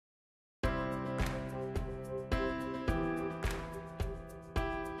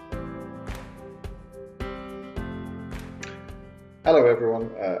Hello everyone.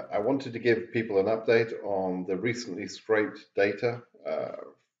 I wanted to give people an update on the recently scraped data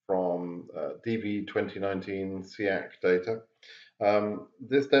from DV2019 CEAC data.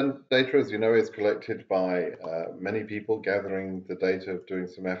 This data, as you know, is collected by many people gathering the data, doing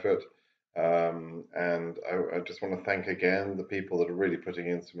some effort. And I just want to thank again the people that are really putting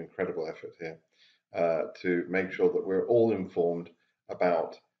in some incredible effort here to make sure that we're all informed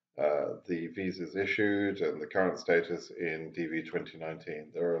about the visas issued and the current status in DV 2019.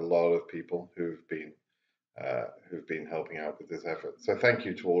 There are a lot of people who've been helping out with this effort. So thank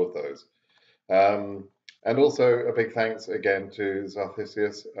you to all of those. And also a big thanks again to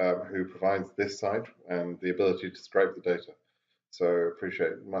Zarthisius, who provides this site and the ability to scrape the data. So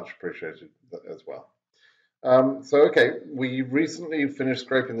much appreciated as well. Okay, we recently finished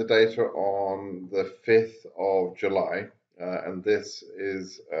scraping the data on the 5th of July, and this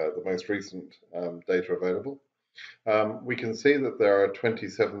is the most recent data available. We can see that there are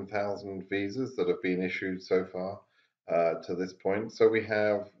 27,000 visas that have been issued so far to this point. So we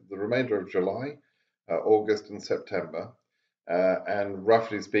have the remainder of July, August and September, and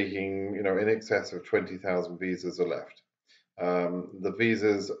roughly speaking, in excess of 20,000 visas are left. The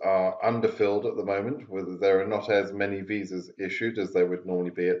visas are underfilled at the moment, whether there are not as many visas issued as there would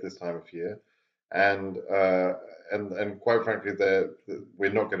normally be at this time of year, and quite frankly,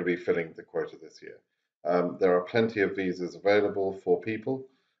 we're not going to be filling the quota this year. There are plenty of visas available for people,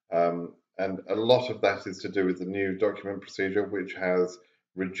 and a lot of that is to do with the new document procedure, which has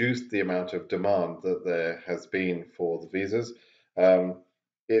reduced the amount of demand that there has been for the visas.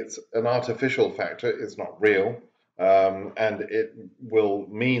 It's an artificial factor, it's not real. And it will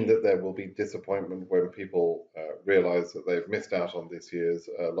mean that there will be disappointment when people realize that they've missed out on this year's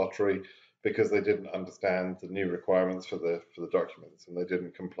lottery because they didn't understand the new requirements for the documents and they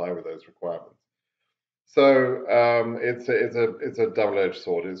didn't comply with those requirements. So it's a double-edged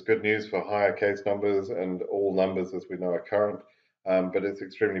sword. It's good news for higher case numbers and all numbers, as we know, are current, but it's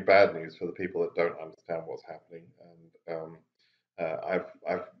extremely bad news for the people that don't understand what's happening. And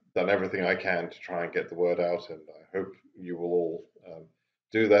I've done everything I can to try and get the word out, and I hope you will all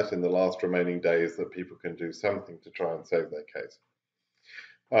do that in the last remaining days, that people can do something to try and save their case.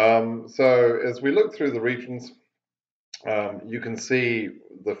 So as we look through the regions, you can see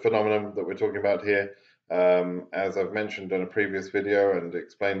the phenomenon that we're talking about here. As I've mentioned in a previous video and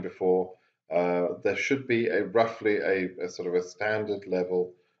explained before, there should be roughly a sort of a standard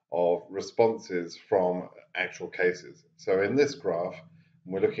level of responses from actual cases. So in this graph,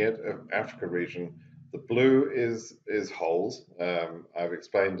 we're looking at Africa region. The blue is holes. I've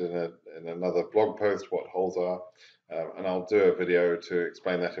explained in another blog post what holes are, and I'll do a video to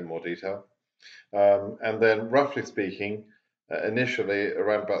explain that in more detail. And then, roughly speaking, initially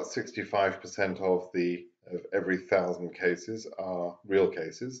around about 65% of every 1,000 cases are real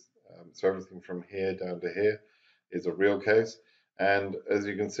cases. So everything from here down to here is a real case. And as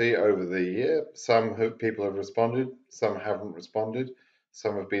you can see over the year, some people have responded, some haven't responded,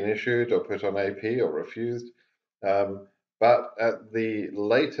 some have been issued or put on AP or refused. But at the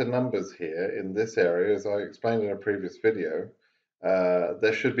later numbers here in this area, as I explained in a previous video,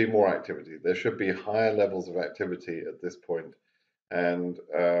 there should be more activity. There should be higher levels of activity at this point. And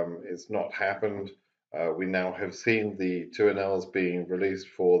it's not happened. We now have seen the 2NLs being released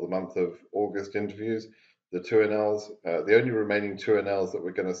for the month of August interviews. The 2NLs, the only remaining 2NLs that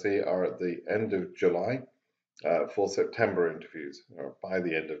we're going to see are at the end of July for September interviews, or by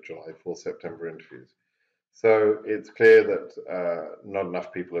the end of July for September interviews. So it's clear that not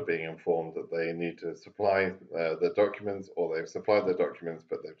enough people are being informed that they need to supply their documents, or they've supplied their documents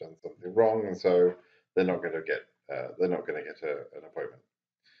but they've done something wrong, and so they're not going to get an appointment.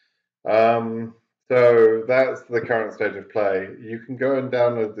 So that's the current state of play. You can go and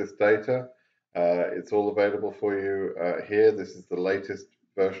download this data. It's all available for you here. This is the latest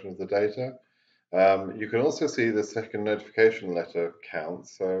version of the data. You can also see the second notification letter count.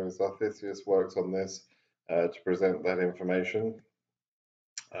 So Zarthisius works on this to present that information.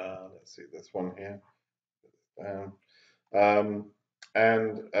 Let's see this one here.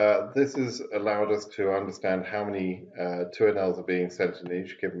 This has allowed us to understand how many 2NLs are being sent in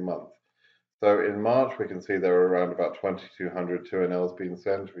each given month. So in March, we can see there are around about 2,200 2NLs being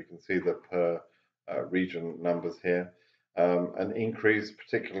sent. We can see the per region numbers here. An increase,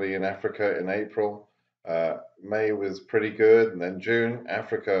 particularly in Africa in April. May was pretty good, and then June,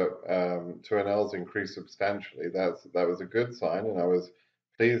 Africa 2NLs increased substantially. That was a good sign, and I was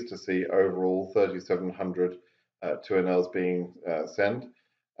pleased to see overall 3,700 2NLs being sent.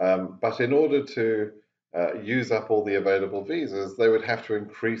 But in order to use up all the available visas, they would have to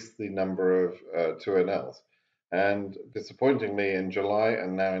increase the number of 2NLs. And disappointingly, in July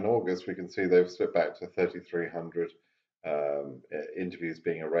and now in August, we can see they've slipped back to 3,300 interviews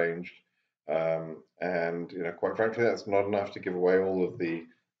being arranged. And quite frankly, that's not enough to give away all of the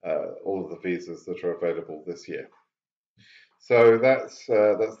visas that are available this year. So that's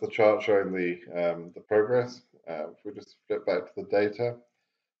the chart showing the progress. If we just flip back to the data,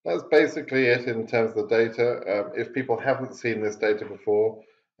 that's basically it in terms of the data. If people haven't seen this data before,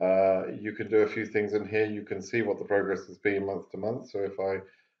 you can do a few things in here. You can see what the progress has been month to month. So if I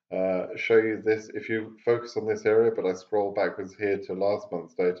show you this, if you focus on this area, but I scroll backwards here to last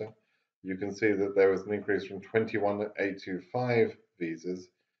month's data, you can see that there was an increase from 21,825 visas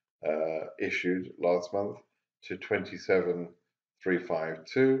issued last month to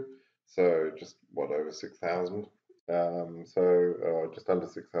 27,352. So just over 6,000. Just under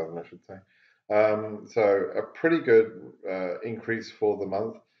 6,000, I should say. So a pretty good increase for the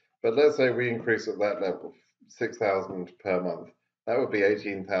month. But let's say we increase at that level, 6,000 per month. That would be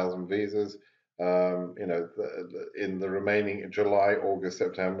 18,000 visas. In the remaining July, August,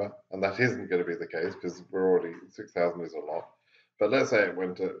 September, and that isn't going to be the case because we're already 6,000 is a lot. But let's say it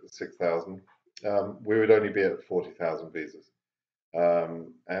went to 6,000, we would only be at 40,000 visas.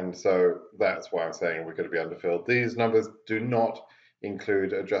 And so that's why I'm saying we're going to be underfilled. These numbers do not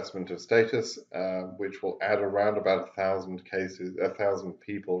include adjustment of status, which will add around about 1,000 cases, 1,000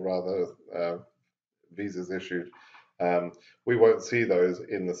 people rather, visas issued. We won't see those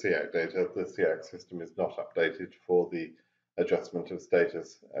in the CEAC data. The CEAC system is not updated for the adjustment of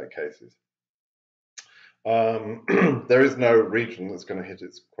status cases. There is no region that's going to hit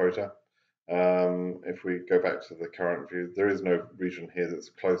its quota. If we go back to the current view, there is no region here that's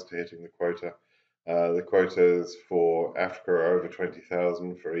close to hitting the quota. The quotas for Africa are over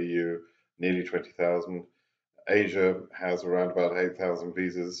 20,000, for EU nearly 20,000. Asia has around about 8,000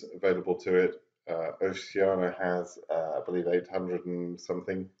 visas available to it. Oceania has, I believe, 800 and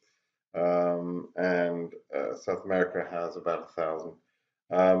something, and South America has about 1,000.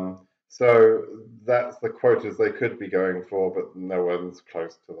 So that's the quotas they could be going for, but no one's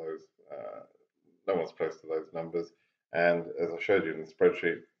close to those. No one's close to those numbers. And as I showed you in the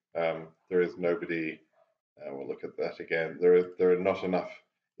spreadsheet, there is nobody. We'll look at that again. There are not enough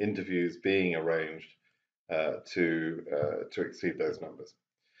interviews being arranged to exceed those numbers.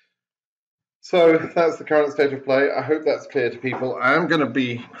 So that's the current state of play. I hope that's clear to people. I am going to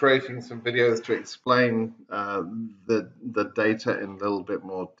be creating some videos to explain the data in a little bit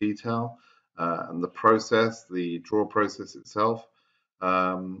more detail and the process, the draw process itself.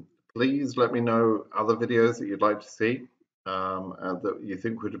 Please let me know other videos that you'd like to see and that you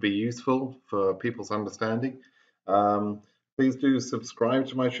think would be useful for people's understanding. Please do subscribe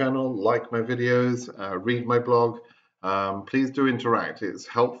to my channel, like my videos, read my blog. Please do interact. It's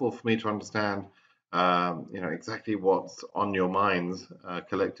helpful for me to understand, exactly what's on your minds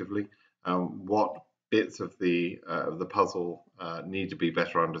collectively, what bits of the puzzle need to be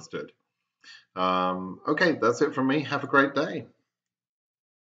better understood. Okay, that's it from me. Have a great day.